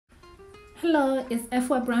Hello, it's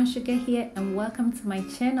Efua Brown Sugar here and welcome to my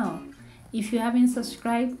channel. If you haven't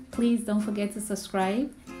subscribed, please don't forget to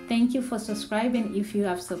subscribe. Thank you for subscribing if you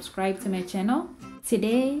have subscribed to my channel.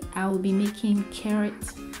 Today I will be making carrot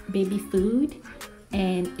baby food,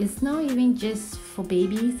 and it's not even just for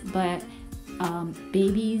babies but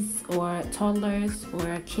babies or toddlers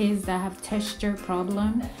or kids that have texture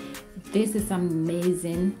problem. This is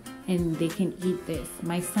amazing and they can eat this.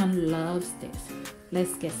 My son loves this.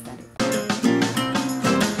 Let's get started.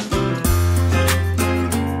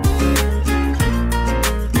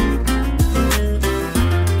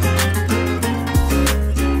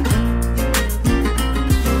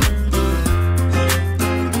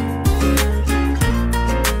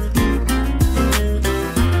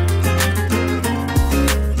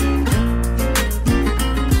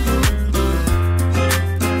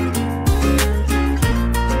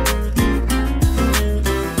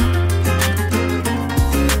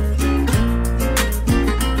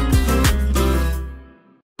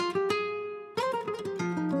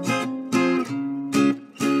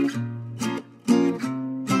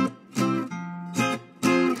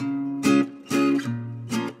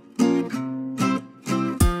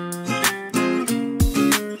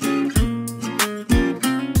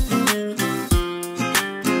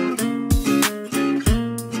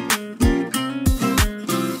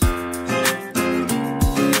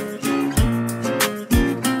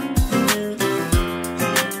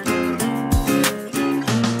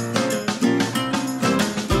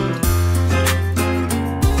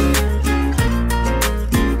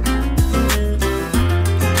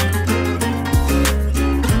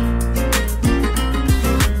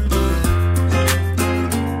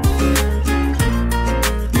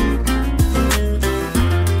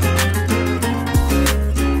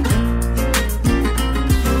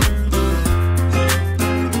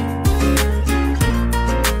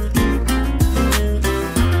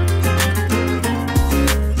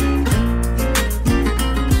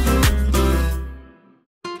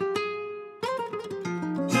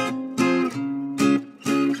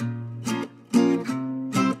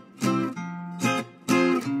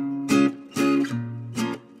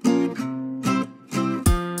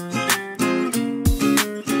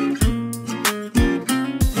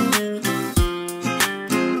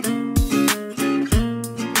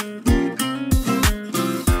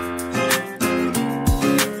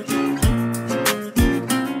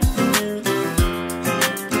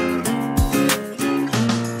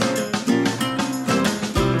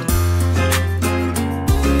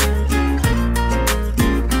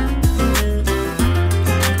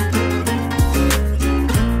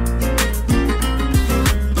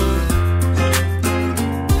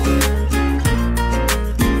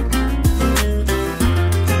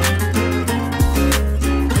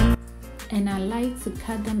 And I like to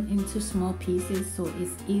cut them into small pieces so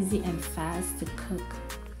it's easy and fast to cook.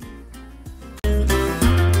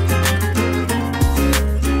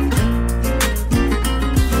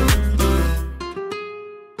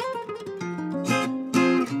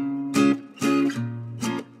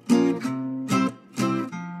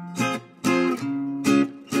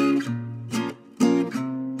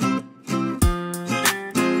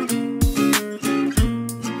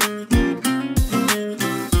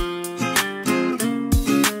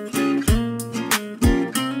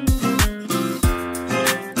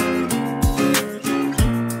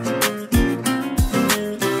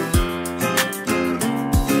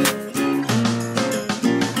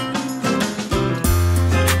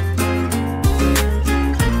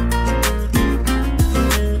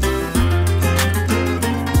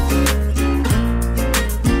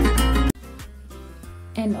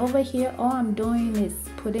 And over here, all I'm doing is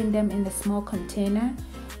putting them in a small container,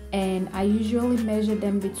 and I usually measure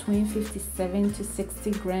them between 57 to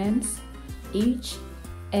 60 grams each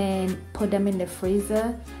and put them in the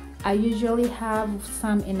freezer. I usually have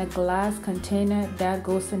some in a glass container that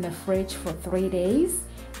goes in the fridge for 3 days,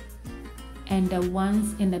 and the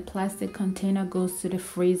ones in the plastic container goes to the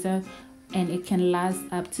freezer and it can last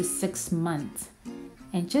up to 6 months.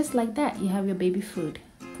 And just like that, you have your baby food.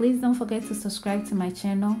 Please don't forget to subscribe to my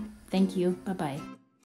channel. Thank you. Bye-bye.